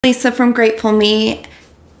Lisa from Grateful Me,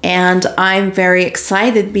 and I'm very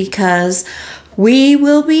excited because we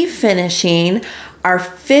will be finishing our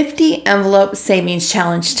 50 envelope savings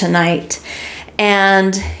challenge tonight,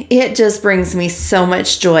 and it just brings me so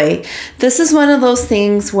much joy. This is one of those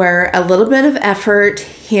things where a little bit of effort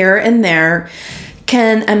here and there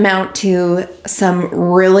can amount to some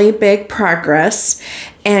really big progress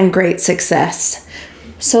and great success.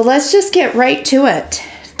 So let's just get right to it.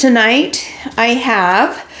 Tonight I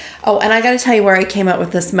have, oh, and I got to tell you where I came up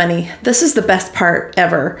with this money. This is the best part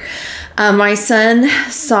ever. My son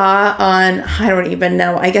saw on, I don't even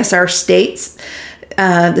know, I guess our state's,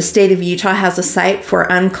 the state of Utah has a site for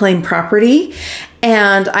unclaimed property,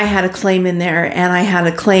 and I had a claim in there, and I had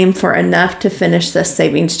a claim for enough to finish this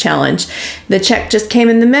savings challenge. The check just came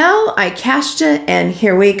in the mail, I cashed it, and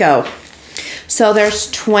here we go. So there's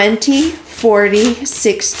 20, 40,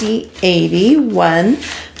 60, 80, 1,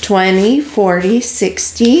 20, 40,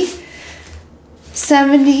 60,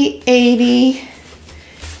 70, 80,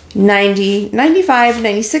 90, 95,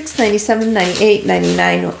 96, 97, 98,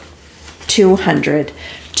 99, 200.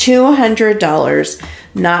 $200.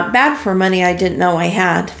 Not bad for money I didn't know I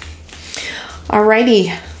had.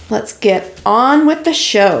 Alrighty, let's get on with the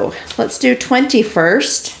show. Let's do 20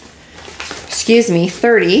 first. Excuse me,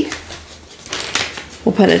 30.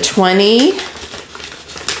 We'll put a 20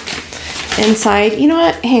 inside. You know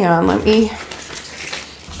what? Hang on, let me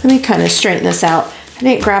kind of straighten this out. I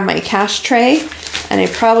didn't grab my cash tray, and I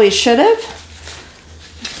probably should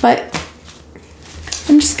have, but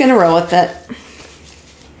I'm just gonna roll with it.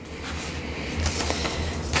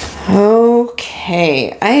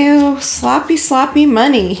 Okay, I owe sloppy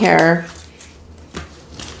money here.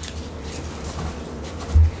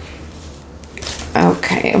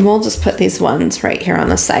 Okay, and we'll just put these ones right here on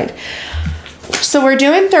the side. So we're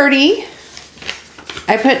doing 30.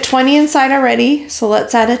 I put 20 inside already, so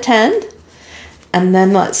let's add a 10. And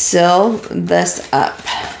then let's seal this up.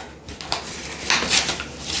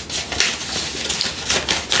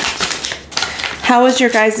 How was your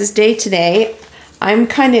guys' day today? I'm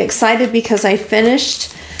kind of excited because I finished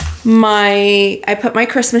I put my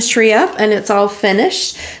Christmas tree up and it's all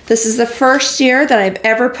finished. This is the first year that I've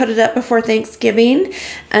ever put it up before Thanksgiving.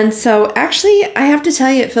 And so actually, I have to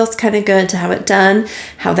tell you, it feels kind of good to have it done,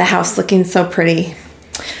 have the house looking so pretty.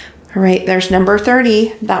 All right, there's number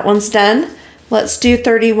 30. That one's done. Let's do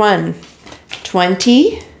 31.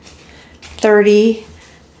 20, 30,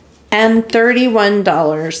 and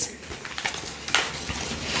 $31.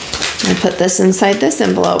 I put this inside this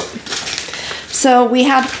envelope. So we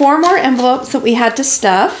had 4 more envelopes that we had to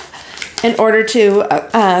stuff in order to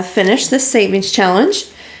finish this savings challenge.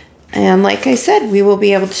 And like I said, we will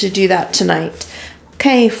be able to do that tonight.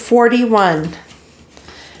 Okay, 41,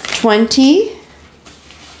 20,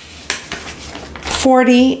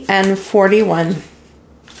 40, and 41.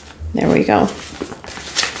 There we go.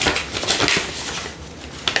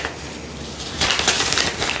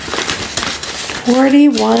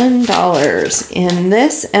 $41 in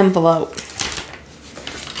this envelope.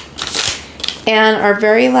 And our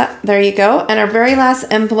there you go. And our very last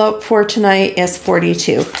envelope for tonight is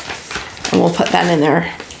 42. And we'll put that in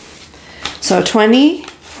there. So 20,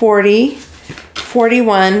 40,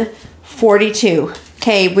 41, 42.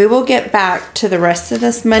 Okay, we will get back to the rest of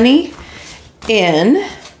this money in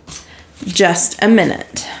just a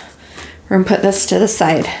minute. We're gonna put this to the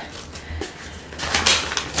side.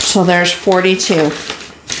 So there's 42. We'll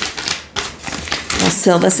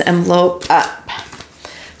seal this envelope up.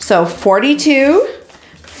 So 42,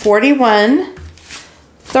 41,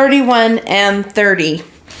 31, and 30.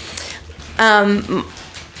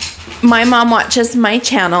 My mom watches my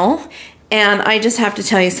channel, and I just have to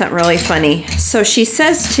tell you something really funny. So she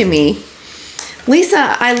says to me,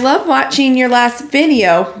 Lisa, I love watching your last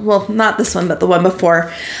video. Well, not this one, but the one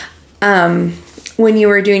before. When you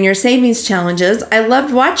were doing your savings challenges, I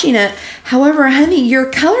loved watching it. However, honey,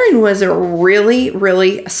 your coloring was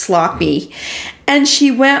really sloppy. And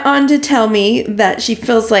she went on to tell me that she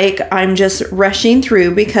feels like I'm just rushing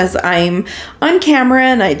through because I'm on camera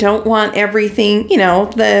and I don't want everything, you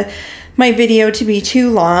know, my video to be too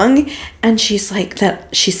long. And she's like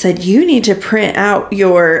she said, you need to print out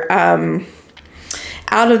your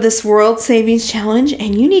out of this world savings challenge,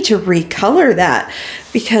 and you need to recolor that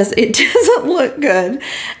because it doesn't look good.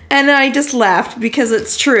 And I just laughed because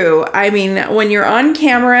it's true. I mean, when you're on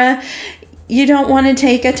camera, you don't want to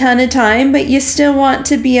take a ton of time, but you still want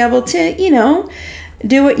to be able to, you know,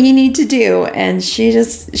 do what you need to do. And she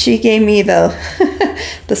gave me the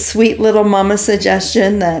the sweet little mama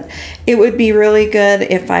suggestion that it would be really good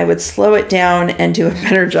if I would slow it down and do a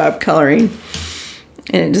better job coloring.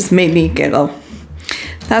 And it just made me giggle.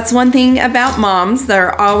 That's one thing about moms.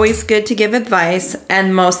 They're always good to give advice,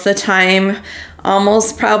 and most of the time,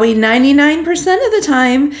 almost probably 99% of the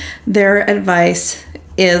time, their advice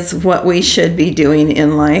is what we should be doing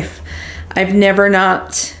in life. I've never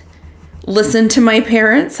not listened to my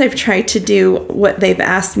parents. I've tried to do what they've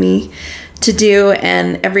asked me to do,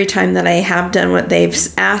 and every time that I have done what they've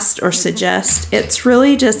asked or suggest, it's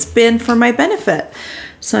really just been for my benefit.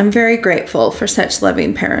 So I'm very grateful for such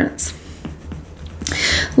loving parents.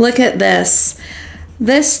 Look at this.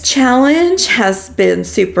 This challenge has been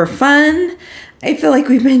super fun. I feel like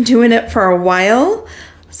we've been doing it for a while,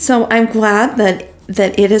 so I'm glad that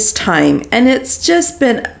it is time. And it's just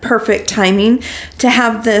been perfect timing to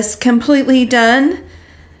have this completely done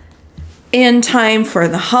in time for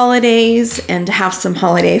the holidays and to have some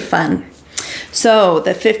holiday fun. So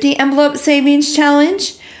the 50 envelope savings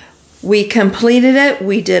challenge, we completed it.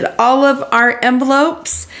 We did all of our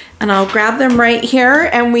envelopes, and I'll grab them right here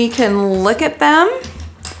and we can look at them.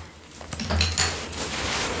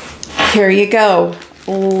 Here you go.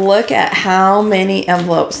 Look at how many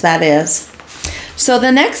envelopes that is. So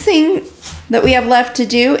the next thing that we have left to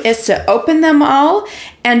do is to open them all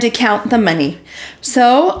and to count the money.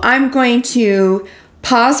 So I'm going to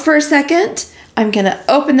pause for a second. I'm going to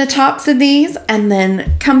open the tops of these and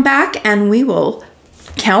then come back and we will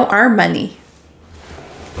count our money.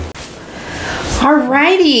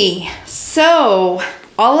 Alrighty, so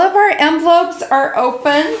all of our envelopes are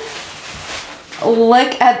open.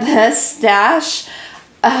 Look at this stash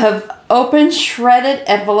of open shredded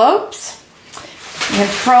envelopes. I'm going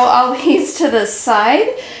to throw all these to the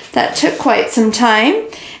side. That took quite some time.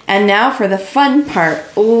 And now for the fun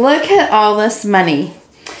part. Look at all this money.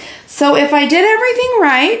 So if I did everything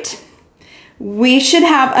right, we should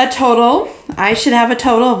have a total, I should have a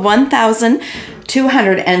total of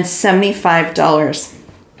 $1,275.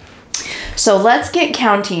 So let's get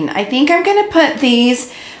counting. I think I'm going to put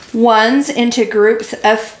these ones into groups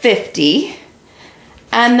of 50.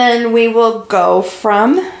 And then we will go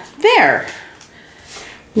from there.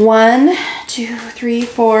 1, 2, 3,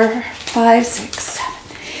 4, 5, 6, 7,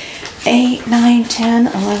 8, 9, 10,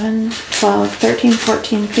 11, 12, 13,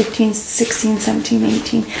 14, 15, 16, 17,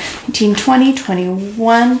 18, 19, 20,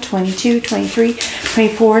 21, 22, 23,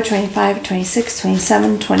 24, 25, 26,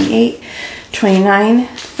 27, 28, 29,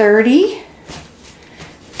 30.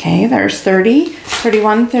 Okay, there's 30,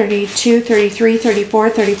 31, 32, 33, 34,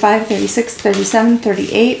 35, 36, 37,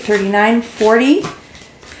 38, 39, 40,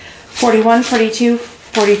 41, 42,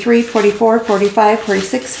 43, 44, 45,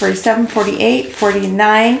 46, 47, 48,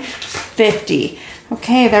 49, 50.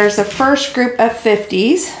 Okay, there's the first group of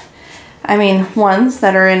 50s. I mean, ones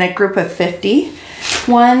that are in a group of 50.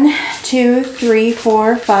 1, 2, 3,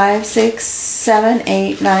 4, 5, 6, 7,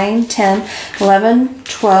 8, 9, 10, 11,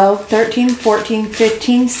 12, 13, 14,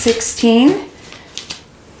 15, 16,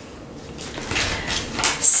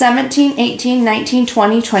 17, 18, 19,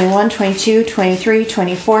 20, 21, 22, 23,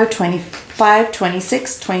 24, 25,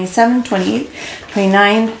 26, 27, 28,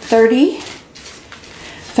 29, 30,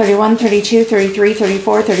 31, 32, 33,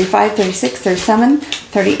 34, 35, 36, 37,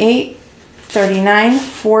 38, 39,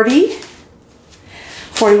 40,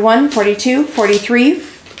 41, 42, 43,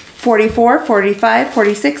 44, 45,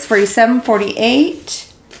 46, 47,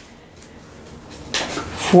 48,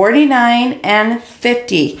 49, and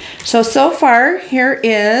 50. So far, here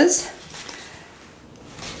is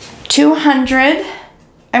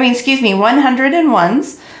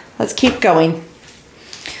 101s. Let's keep going.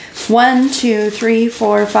 1, 2, 3,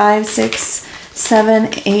 4, 5, 6,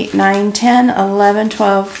 7, 8, 9, 10, 11,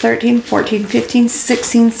 12, 13, 14, 15,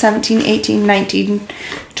 16, 17, 18, 19,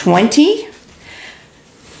 20,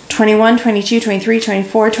 21, 22, 23,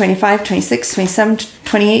 24, 25, 26, 27,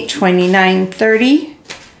 28, 29, 30,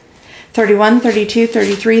 31, 32,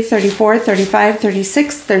 33, 34, 35,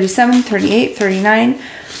 36, 37, 38, 39,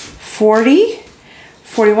 40,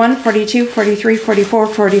 41, 42, 43, 44,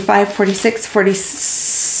 45, 46,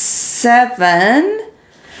 47,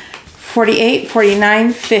 48,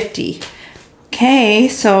 49, 50. Okay,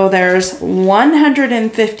 so there's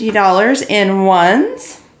 $150 in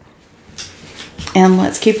ones. And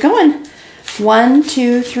let's keep going. 1,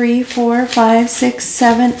 2, 3, 4, 5, 6,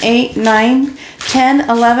 7, 8, 9, 10,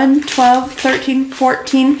 11, 12, 13,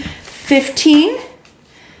 14, 15.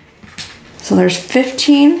 So there's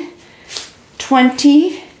 15,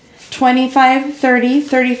 20, 25, 30,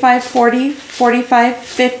 35, 40, 45,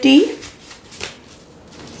 50.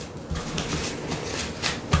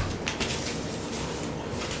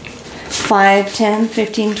 5, 10,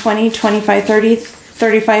 15, 20, 25, 30,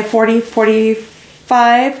 35, 40,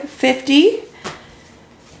 45, 50.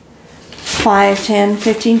 5, 10,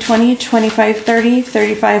 15, 20, 25, 30,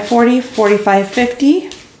 35, 40, 45, 50.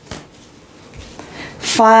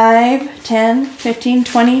 5, 10, 15,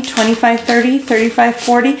 20, 25, 30, 35,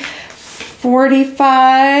 40,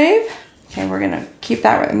 45. Okay, we're going to keep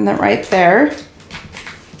that right there.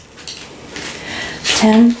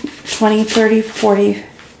 10, 20, 30, 40,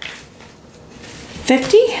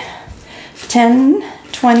 50. 10,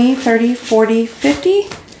 20, 30, 40, 50.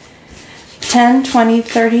 10, 20,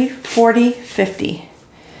 30, 40, 50.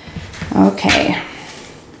 Okay.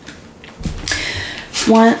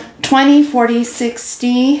 20, 40,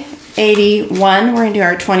 60, 80, 1. We're going to do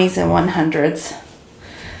our 20s and 100s.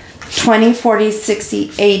 20, 40,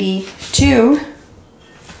 60, 80, 2.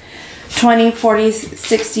 20, 40,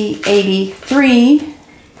 60, 80, 3.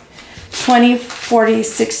 20, 40,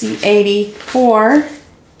 60, 80, 4.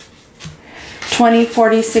 20,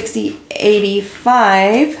 40, 60,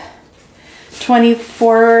 85. 20,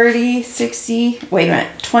 40, 60, wait a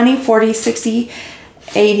minute. 20, 40, 60,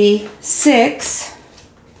 86.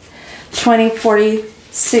 20, 40,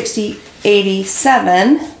 60,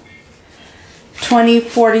 87. 20,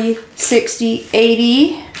 40, 60,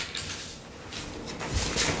 80.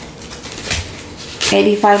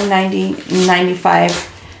 85, 90, 95,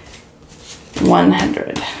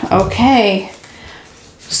 100. Okay.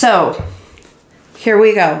 So, here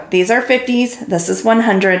we go. These are 50s, this is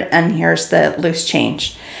 100, and here's the loose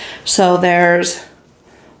change. So there's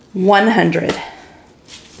 100,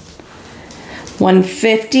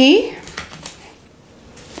 150,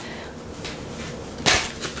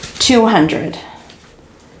 200,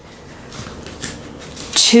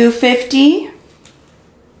 250,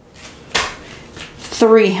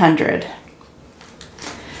 300,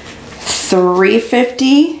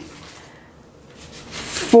 350,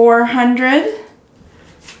 400,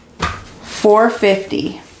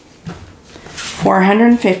 450,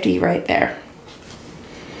 450 right there.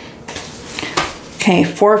 Okay,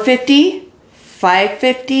 450,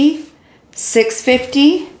 550,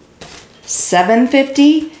 650,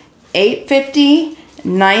 750, 850,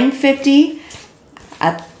 950,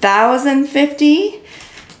 1,050.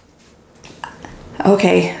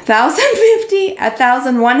 Okay, 1,050,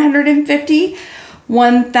 1,150,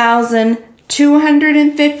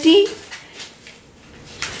 1,250.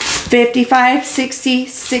 55, 60,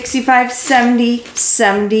 65, 70,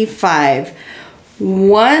 75.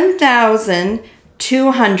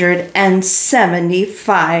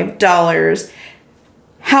 $1,275.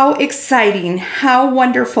 How exciting, how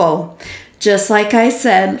wonderful. Just like I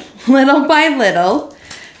said, little by little,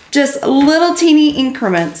 just little teeny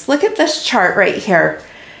increments. Look at this chart right here.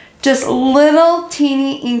 Just little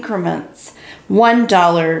teeny increments. $1,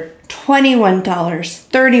 $21,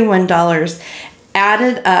 $31.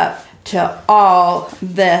 Added up to all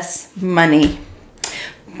this money.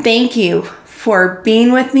 Thank you for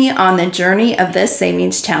being with me on the journey of this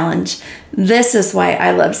savings challenge. This is why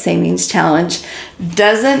I love savings challenge.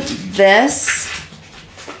 Doesn't this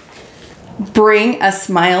bring a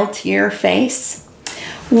smile to your face?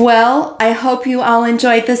 Well, I hope you all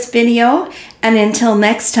enjoyed this video, and until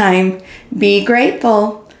next time, be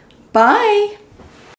grateful. Bye.